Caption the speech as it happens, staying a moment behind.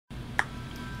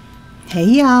Hey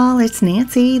y'all, it's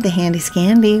Nancy, the Handy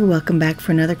Scandy. Welcome back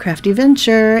for another crafty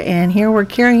venture, and here we're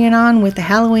carrying on with the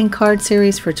Halloween card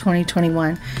series for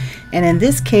 2021. And in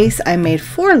this case, I made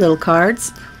 4 little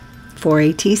cards for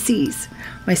ATCs.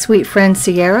 My sweet friend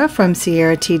Ciara from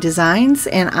Ciara T Designs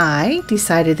and I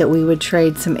decided that we would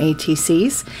trade some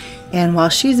ATCs. And while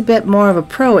she's a bit more of a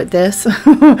pro at this,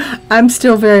 I'm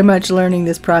still very much learning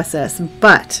this process.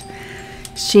 But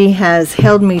she has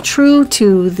held me true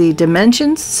to the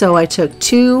dimensions, so I took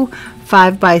 2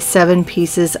 5x7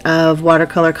 pieces of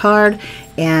watercolor card,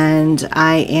 and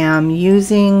I am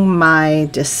using my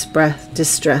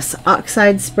Distress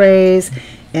Oxide sprays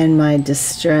and my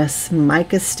Distress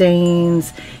Mica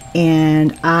stains,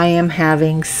 and I am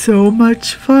having so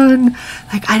much fun.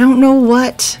 Like, I don't know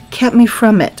what kept me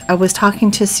from it. I was talking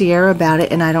to Ciara about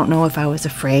it, and I don't know if I was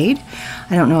afraid.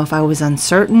 I don't know if I was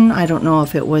uncertain. I don't know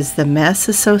if it was the mess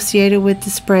associated with the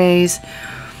sprays.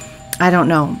 I don't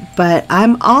know. But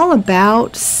I'm all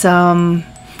about some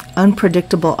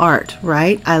unpredictable art,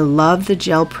 right? I love the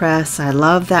gel press. I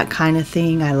love that kind of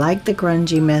thing. I like the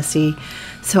grungy, messy.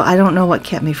 So I don't know what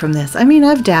kept me from this. I mean,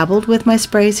 I've dabbled with my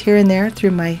sprays here and there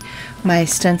through my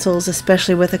stencils,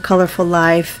 especially with A Colorful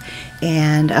Life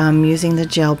and using the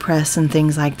gel press and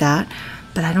things like that.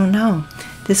 But I don't know.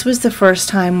 This was the first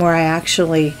time where I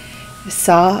actually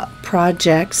saw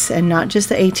projects, and not just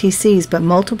the ATCs, but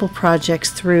multiple projects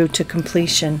through to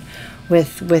completion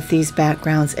with these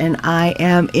backgrounds, and I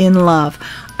am in love.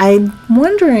 I'm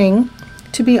wondering,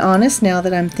 to be honest, now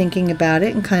that I'm thinking about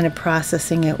it and kind of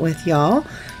processing it with y'all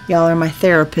are my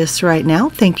therapists right now,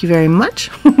 thank you very much.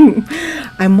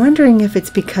 I'm wondering if it's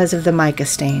because of the mica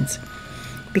stains,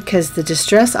 because the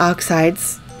Distress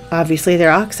Oxides, obviously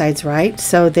they're oxides, right?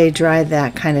 So they dry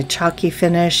that kind of chalky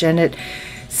finish, and it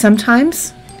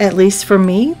sometimes, at least for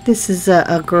me, this is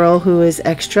a girl who is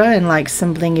extra and likes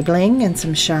some blingy bling and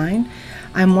some shine.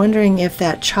 I'm wondering if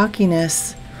that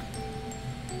chalkiness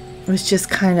was just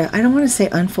kind of, I don't want to say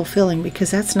unfulfilling,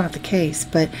 because that's not the case,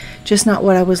 but just not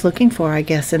what I was looking for, I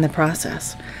guess, in the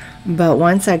process. But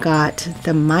once I got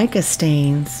the mica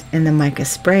stains and the mica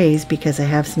sprays, because I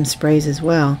have some sprays as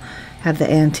well, have the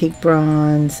antique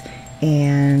bronze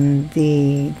and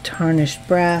the tarnished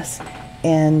brass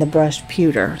and the brushed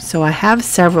pewter. So I have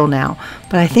several now,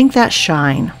 but I think that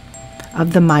shine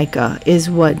of the mica is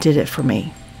what did it for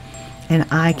me. And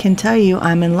I can tell you,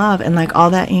 I'm in love. And like all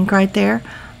that ink right there,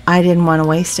 I didn't want to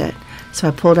waste it. So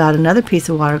I pulled out another piece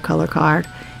of watercolor card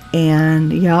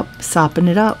and, yep, sopping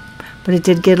it up. But it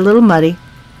did get a little muddy,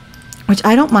 which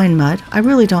I don't mind mud. I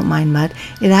really don't mind mud.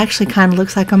 It actually kind of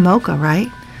looks like a mocha, right?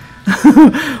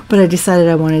 But I decided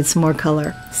I wanted some more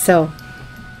color. So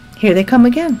here they come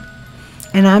again.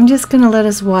 And I'm just going to let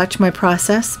us watch my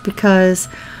process, because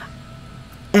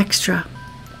extra.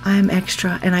 I'm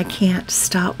extra, and I can't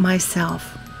stop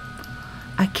myself.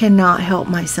 I cannot help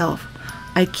myself.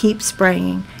 I keep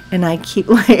spraying and I keep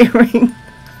layering.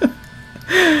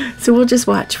 So we'll just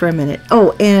watch for a minute.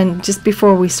 Oh, and just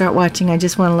before we start watching, I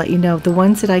just want to let you know, the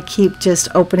ones that I keep just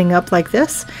opening up like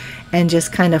this and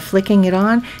just kind of flicking it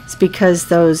on, it's because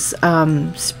those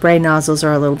spray nozzles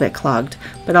are a little bit clogged.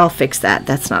 But I'll fix that.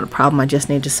 That's not a problem. I just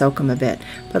need to soak them a bit.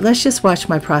 But let's just watch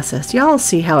my process. Y'all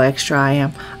see how extra I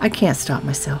am. I can't stop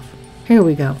myself. Here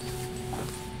we go.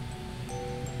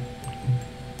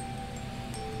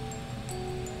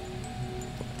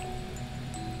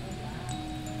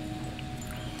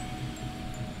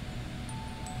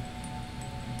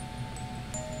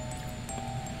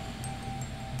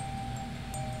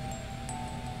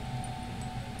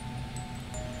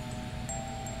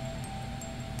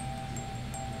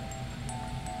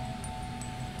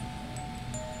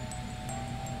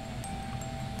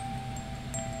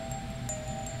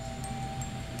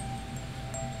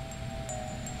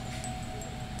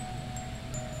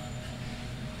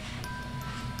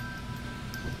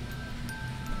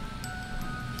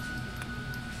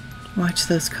 Watch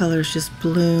those colors just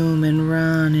bloom and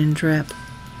run and drip.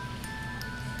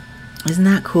 Isn't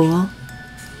that cool?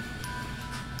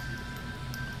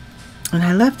 And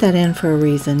I left that in for a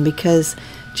reason, because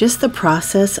just the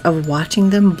process of watching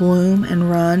them bloom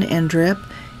and run and drip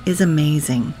is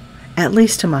amazing, at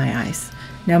least to my eyes.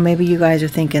 Now maybe you guys are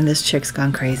thinking this chick's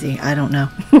gone crazy. I don't know.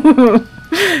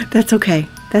 That's okay.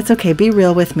 That's okay. Be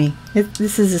real with me.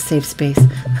 This is a safe space.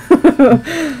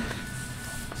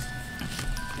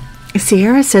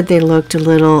 Ciara said they looked a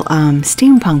little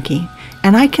steampunky,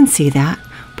 and I can see that.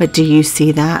 But do you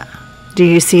see that? Do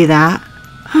you see that?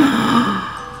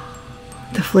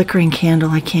 The flickering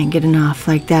candle, I can't get enough.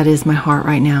 Like, that is my heart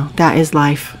right now. That is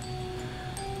life.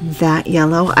 That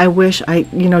yellow, I wish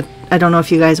I don't know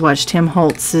if you guys watched Tim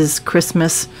Holtz's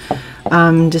Christmas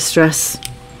distress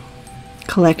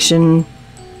collection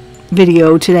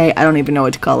video today. I don't even know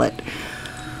what to call it.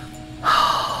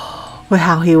 But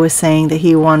how he was saying that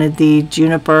he wanted the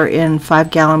juniper in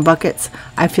 5-gallon buckets.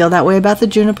 I feel that way about the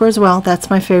juniper as well. That's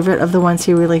my favorite of the ones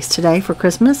he released today for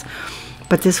Christmas.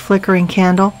 But this flickering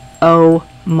candle, oh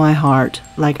my heart.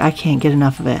 Like, I can't get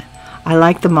enough of it. I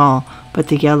like them all, but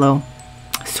the yellow,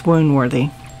 swoon worthy.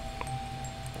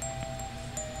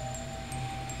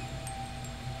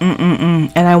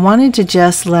 And I wanted to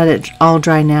just let it all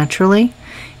dry naturally.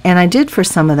 And I did for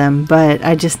some of them, but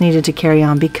I just needed to carry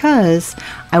on because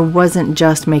I wasn't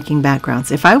just making backgrounds.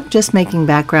 If I were just making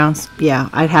backgrounds, yeah,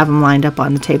 I'd have them lined up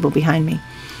on the table behind me.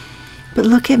 But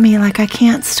look at me, like I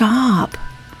can't stop.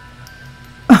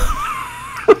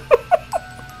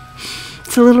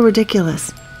 It's a little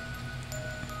ridiculous.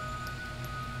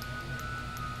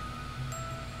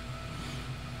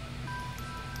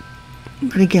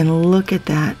 But again, look at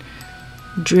that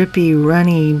drippy,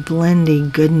 runny,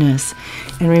 blendy goodness.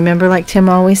 And remember, like Tim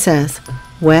always says,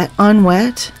 wet on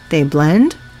wet, they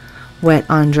blend. Wet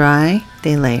on dry,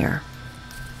 they layer.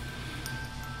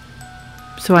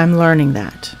 So I'm learning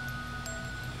that.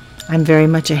 I'm very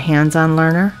much a hands-on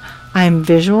learner. I'm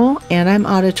visual and I'm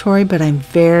auditory, but I'm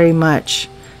very much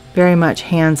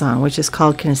hands-on, which is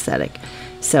called kinesthetic.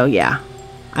 So yeah,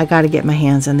 I got to get my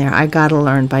hands in there. I got to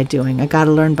learn by doing. I got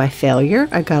to learn by failure.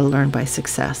 I got to learn by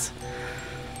success.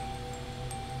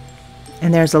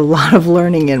 And there's a lot of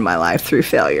learning in my life through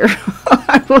failure.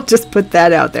 I will just put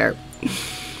that out there.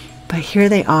 But here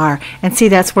they are. And see,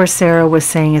 that's where Ciara was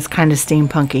saying it's kind of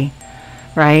steampunky,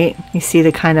 right? You see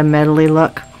the kind of metally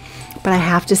look. But I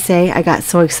have to say, I got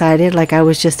so excited, like I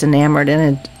was just enamored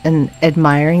and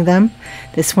admiring them.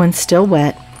 This one's still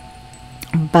wet.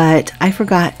 But I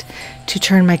forgot to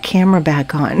turn my camera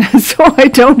back on, so I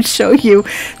don't show you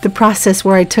the process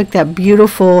where I took that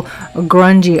beautiful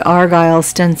grungy argyle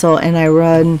stencil and I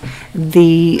run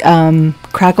the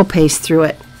crackle paste through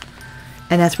it.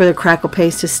 And that's where the crackle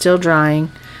paste is still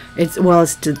drying. It's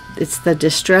the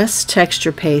Distress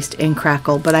Texture Paste in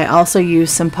Crackle, but I also use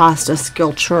some Pasta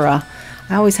Sculptura.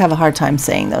 I always have a hard time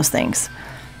saying those things.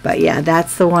 But yeah,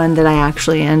 that's the one that I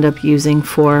actually end up using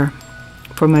for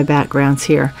my backgrounds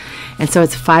here. And so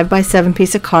it's a 5x7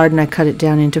 piece of card, and I cut it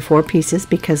down into 4 pieces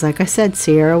because, like I said,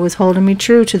 Ciara was holding me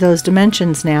true to those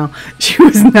dimensions now. She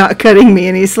was not cutting me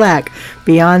any slack.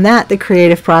 Beyond that, the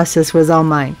creative process was all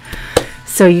mine.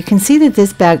 So you can see that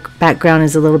this background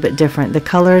is a little bit different. The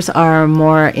colors are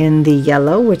more in the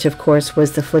yellow, which of course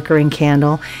was the flickering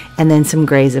candle, and then some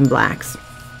grays and blacks.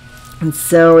 And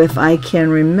so if I can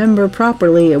remember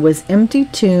properly, it was Empty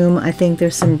Tomb. I think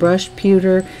there's some brushed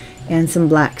pewter and some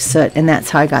black soot, and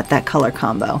that's how I got that color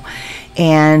combo.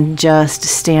 And just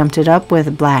stamped it up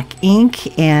with black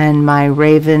ink and my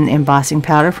Raven embossing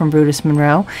powder from Brutus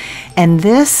Monroe. And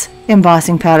this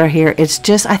embossing powder here, it's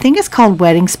just, I think it's called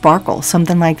Wedding Sparkle,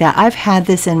 something like that. I've had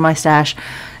this in my stash.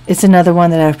 It's another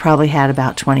one that I've probably had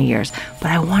about 20 years,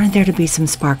 but I wanted there to be some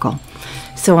sparkle.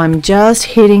 So I'm just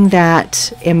hitting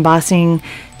that embossing,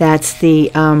 that's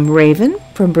the Raven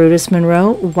from Brutus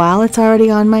Monroe. While it's already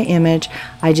on my image,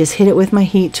 I just hit it with my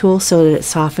heat tool so that it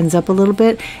softens up a little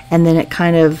bit, and then it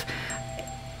kind of,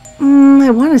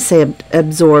 I want to say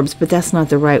absorbs, but that's not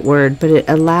the right word, but it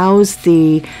allows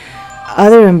the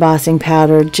other embossing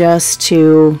powder just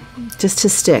to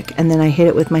stick. And then I hit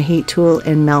it with my heat tool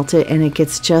and melt it, and it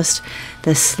gets just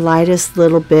the slightest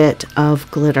little bit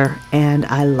of glitter, and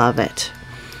I love it.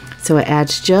 So it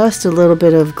adds just a little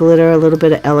bit of glitter, a little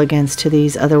bit of elegance to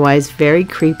these otherwise very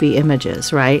creepy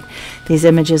images, right? These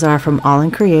images are from All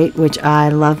in Create, which I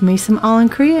love me some All in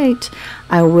Create.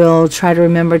 I will try to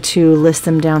remember to list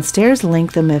them downstairs,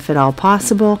 link them if at all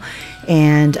possible,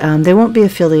 and they won't be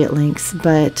affiliate links,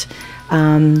 but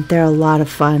they're a lot of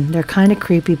fun. They're kind of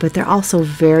creepy, but they're also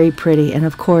very pretty, and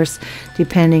of course,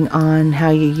 depending on how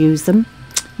you use them,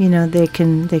 you know, they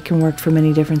can work for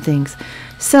many different things.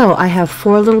 So I have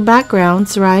 4 little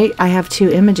backgrounds, right? I have 2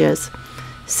 images.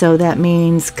 So that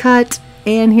means cut,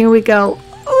 and here we go.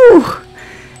 Ooh!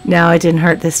 No, it didn't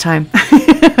hurt this time.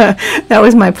 That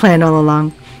was my plan all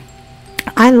along.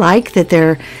 I like that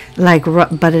they're like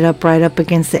butted up right up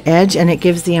against the edge, and it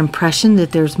gives the impression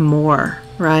that there's more,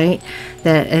 right?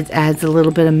 That it adds a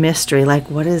little bit of mystery, like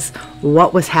what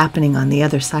was happening on the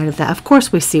other side of that. Of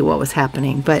course we see what was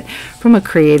happening, but from a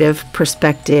creative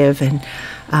perspective, and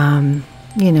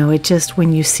you know, it just,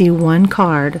 when you see one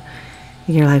card,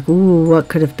 you're like, ooh, what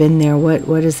could have been there?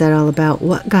 What is that all about?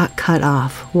 What got cut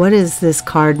off? What is this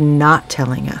card not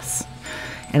telling us?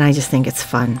 And I just think it's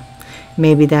fun.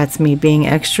 Maybe that's me being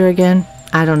extra again.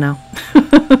 I don't know.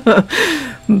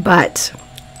 But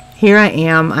here I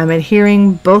am. I'm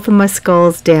adhering both of my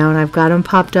skulls down. I've got them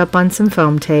popped up on some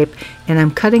foam tape, and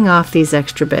I'm cutting off these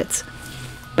extra bits.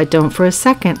 But don't for a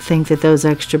second think that those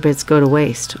extra bits go to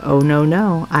waste. Oh, no,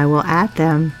 no. I will add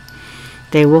them.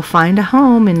 They will find a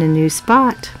home in a new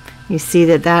spot. You see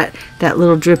that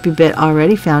little drippy bit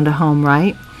already found a home,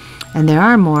 right? And there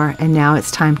are more, and now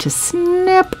it's time to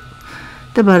snip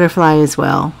the butterfly as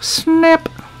well. Snip!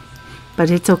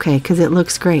 But it's okay, because it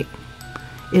looks great.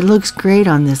 It looks great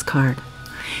on this card.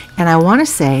 And I want to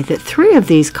say that 3 of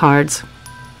these cards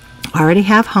already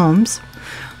have homes.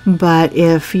 But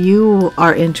if you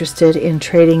are interested in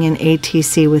trading in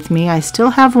ATC with me, I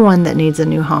still have one that needs a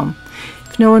new home.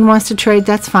 If no one wants to trade,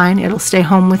 that's fine. It'll stay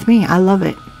home with me. I love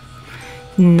it.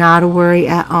 Not a worry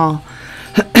at all.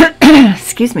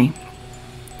 Excuse me.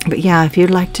 But yeah, if you'd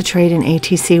like to trade in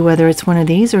ATC, whether it's one of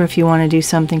these or if you want to do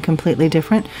something completely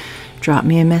different, drop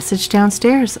me a message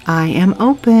downstairs. I am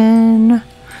open.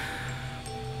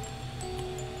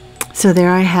 So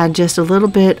there I had just a little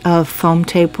bit of foam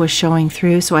tape was showing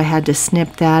through, so I had to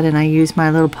snip that, and I used my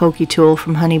little pokey tool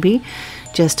from Honeybee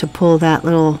just to pull that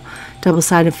little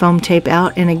double-sided foam tape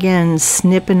out, and again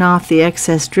snipping off the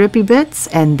excess drippy bits,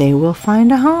 and they will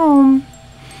find a home.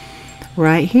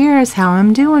 Right here is how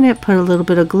I'm doing it. Put a little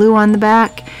bit of glue on the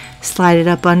back, slide it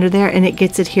up under there, and it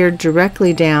gets adhered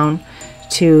directly down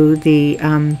to the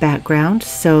background,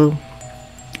 so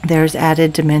there's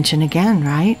added dimension again,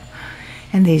 right?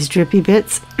 And these drippy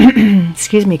bits,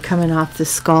 excuse me, coming off the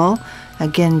skull,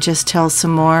 again, just tell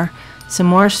some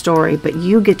more story, but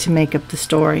you get to make up the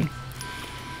story.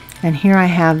 And here I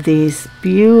have these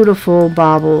beautiful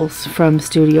baubles from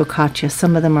Studio Katya.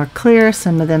 Some of them are clear,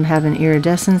 some of them have an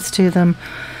iridescence to them,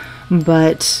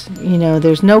 but you know,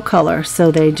 there's no color,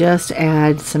 so they just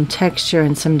add some texture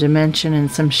and some dimension and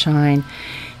some shine.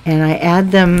 And I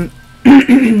add them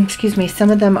excuse me, some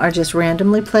of them are just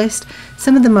randomly placed,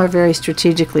 some of them are very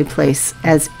strategically placed,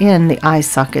 as in the eye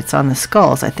sockets on the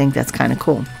skulls. I think that's kind of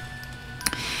cool.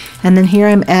 And then here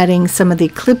I'm adding some of the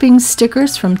clipping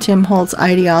stickers from Tim Holtz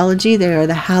Ideology. They are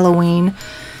the Halloween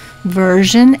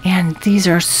version, and these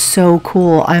are so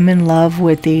cool. I'm in love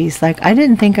with these. Like, I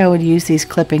didn't think I would use these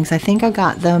clippings. I think I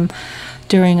got them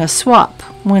during a swap,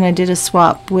 when I did a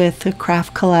swap with the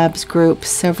Craft Collabs group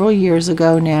several years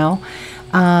ago now.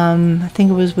 I think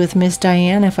it was with Miss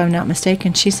Diane, if I'm not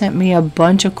mistaken. She sent me a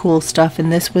bunch of cool stuff, and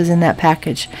this was in that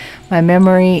package. My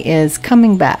memory is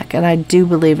coming back, and I do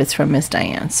believe it's from Miss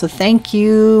Diane. So thank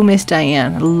you, Miss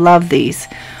Diane. I love these.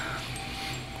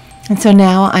 And so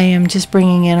now I am just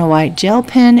bringing in a white gel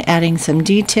pen, adding some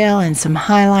detail and some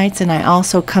highlights, and I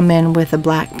also come in with a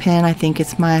black pen. I think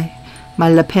it's my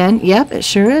Le Pen. Yep, it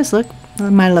sure is. Look,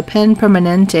 my Le Pen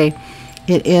Permanente.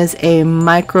 It is a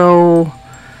micron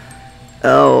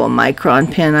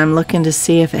pen. I'm looking to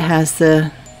see if it has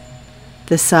the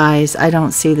size. I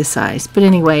don't see the size, but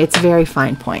anyway, it's a very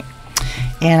fine point.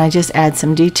 And I just add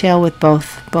some detail with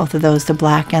both of those, the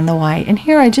black and the white. And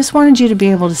here I just wanted you to be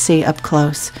able to see up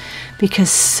close, because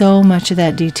so much of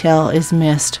that detail is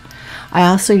missed. I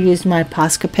also used my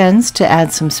Posca pens to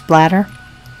add some splatter,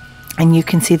 and you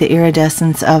can see the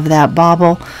iridescence of that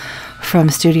bauble from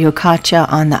Studio Katya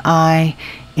on the eye.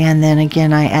 And then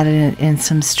again, I added it in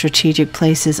some strategic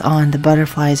places on the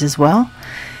butterflies as well.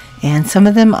 And some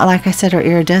of them, like I said, are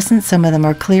iridescent. Some of them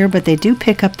are clear, but they do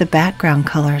pick up the background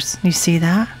colors. You see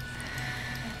that?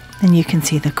 And you can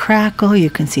see the crackle, you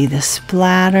can see the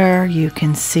splatter, you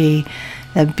can see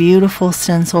the beautiful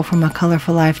stencil from a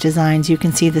Colorful Life Designs. You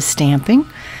can see the stamping,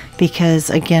 because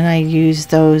again, I use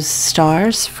those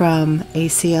stars from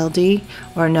ACLD,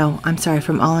 or no, I'm sorry,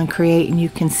 from All in Create, and you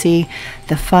can see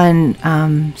the fun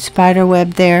spider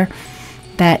web there.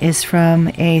 That is from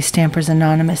a Stampers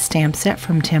Anonymous stamp set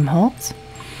from Tim Holtz.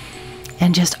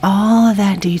 And just all of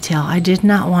that detail, I did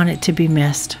not want it to be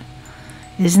missed.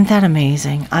 Isn't that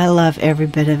amazing? I love every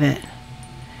bit of it.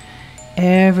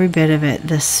 Every bit of it.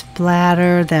 The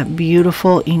splatter, that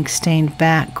beautiful ink stained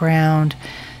background.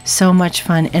 So much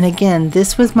fun. And again,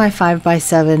 this was my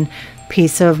 5x7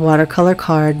 piece of watercolor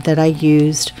card that I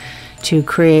used to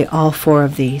create all 4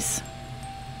 of these.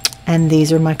 And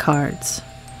these are my cards.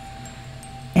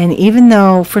 And even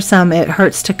though for some it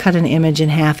hurts to cut an image in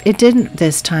half, it didn't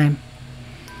this time.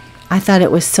 I thought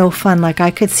it was so fun. Like,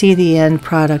 I could see the end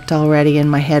product already in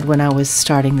my head when I was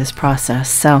starting this process.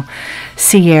 So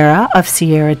Ciara of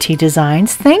Ciara T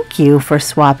Designs, thank you for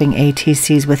swapping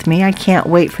ATCs with me. I can't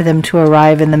wait for them to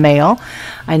arrive in the mail.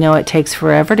 I know it takes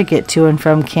forever to get to and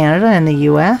from Canada and the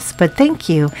US, but thank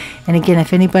you. And again,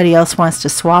 if anybody else wants to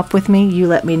swap with me, you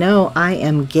let me know. I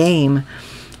am game.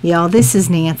 Y'all, this is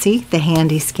Nancy, the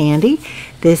Handy Scandy.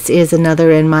 This is another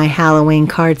in my Halloween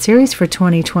card series for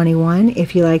 2021.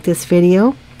 If you like this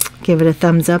video, give it a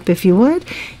thumbs up if you would.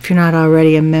 If you're not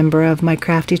already a member of my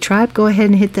crafty tribe, go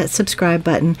ahead and hit that subscribe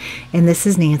button. And this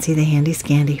is Nancy, the Handy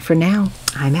Scandy. For now,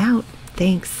 I'm out.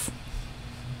 Thanks.